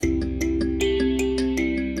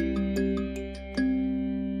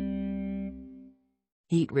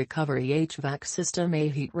Heat Recovery HVAC System. A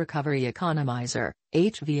heat recovery economizer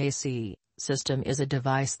 (HVAC) system is a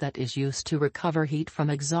device that is used to recover heat from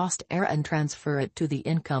exhaust air and transfer it to the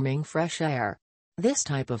incoming fresh air. This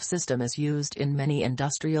type of system is used in many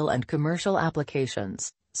industrial and commercial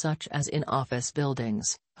applications, such as in office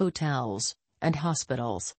buildings, hotels, and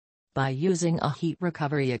hospitals. By using a heat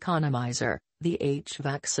recovery economizer, the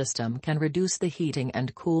HVAC system can reduce the heating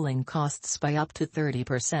and cooling costs by up to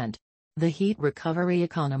 30%. The heat recovery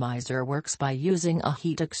economizer works by using a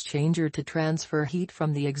heat exchanger to transfer heat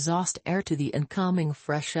from the exhaust air to the incoming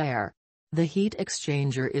fresh air. The heat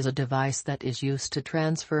exchanger is a device that is used to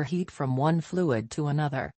transfer heat from one fluid to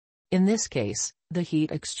another. In this case, the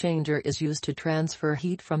heat exchanger is used to transfer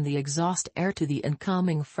heat from the exhaust air to the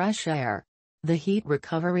incoming fresh air. The heat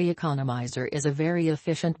recovery economizer is a very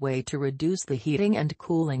efficient way to reduce the heating and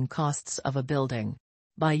cooling costs of a building.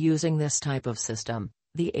 By using this type of system,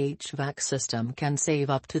 the HVAC system can save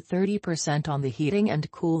up to 30% on the heating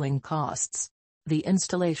and cooling costs. The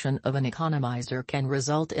installation of an economizer can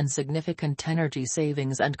result in significant energy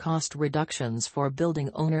savings and cost reductions for building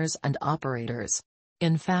owners and operators.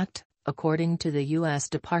 In fact, according to the U.S.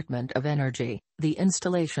 Department of Energy, the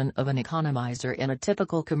installation of an economizer in a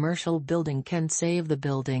typical commercial building can save the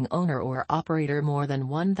building owner or operator more than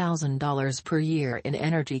 $1,000 per year in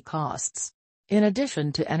energy costs. In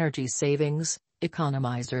addition to energy savings,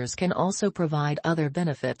 economizers can also provide other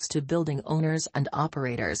benefits to building owners and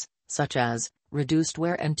operators, such as reduced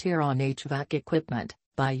wear and tear on HVAC equipment.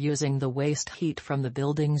 By using the waste heat from the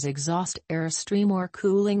building's exhaust air stream or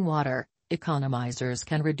cooling water, economizers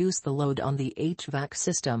can reduce the load on the HVAC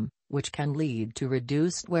system, which can lead to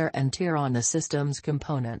reduced wear and tear on the system's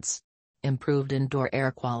components. Improved indoor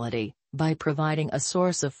air quality. By providing a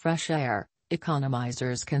source of fresh air,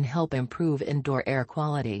 economizers can help improve indoor air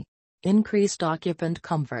quality. Increased occupant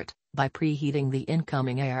comfort. By preheating the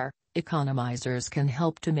incoming air, economizers can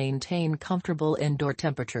help to maintain comfortable indoor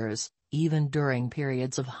temperatures, even during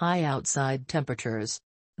periods of high outside temperatures.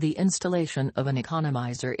 The installation of an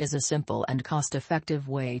economizer is a simple and cost-effective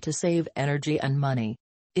way to save energy and money.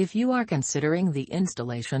 If you are considering the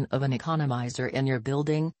installation of an economizer in your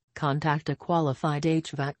building, contact a qualified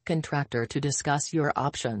HVAC contractor to discuss your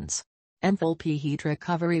options. Enthalpy Heat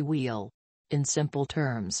Recovery Wheel. In simple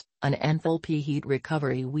terms, an enthalpy heat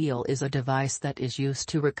recovery wheel is a device that is used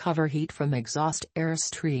to recover heat from exhaust air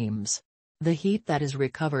streams. The heat that is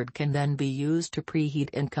recovered can then be used to preheat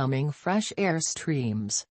incoming fresh air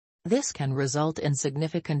streams. This can result in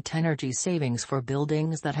significant energy savings for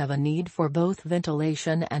buildings that have a need for both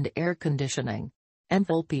ventilation and air conditioning.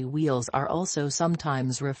 Enthalpy wheels are also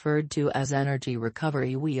sometimes referred to as energy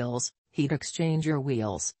recovery wheels, heat exchanger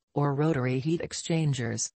wheels, or rotary heat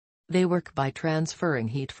exchangers. They work by transferring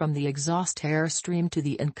heat from the exhaust air stream to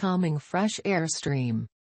the incoming fresh air stream.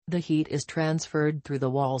 The heat is transferred through the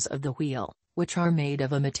walls of the wheel, which are made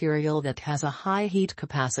of a material that has a high heat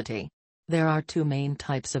capacity. There are two main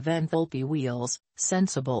types of enthalpy wheels,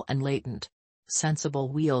 sensible and latent. Sensible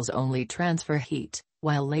wheels only transfer heat,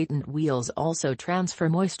 while latent wheels also transfer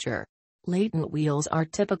moisture. Latent wheels are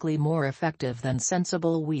typically more effective than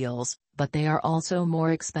sensible wheels, but they are also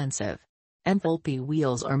more expensive. Enthalpy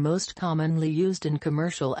wheels are most commonly used in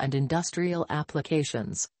commercial and industrial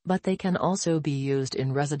applications, but they can also be used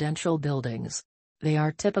in residential buildings. They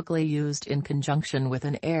are typically used in conjunction with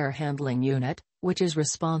an air handling unit, which is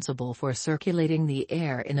responsible for circulating the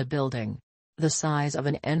air in a building. The size of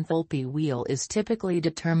an enthalpy wheel is typically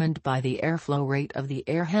determined by the airflow rate of the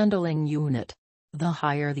air handling unit. The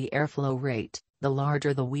higher the airflow rate, the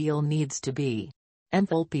larger the wheel needs to be.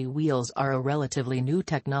 Enthalpy wheels are a relatively new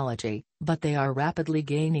technology, but they are rapidly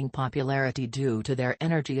gaining popularity due to their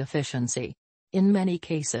energy efficiency. In many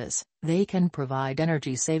cases, they can provide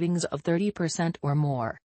energy savings of 30% or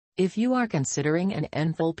more. If you are considering an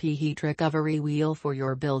enthalpy heat recovery wheel for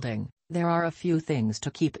your building, there are a few things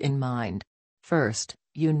to keep in mind. First,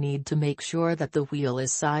 you need to make sure that the wheel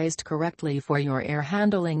is sized correctly for your air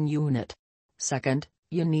handling unit. Second,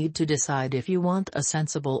 you need to decide if you want a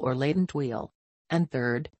sensible or latent wheel. And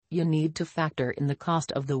third, you need to factor in the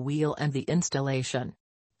cost of the wheel and the installation.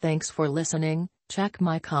 Thanks for listening. Check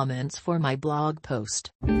my comments for my blog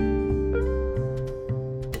post.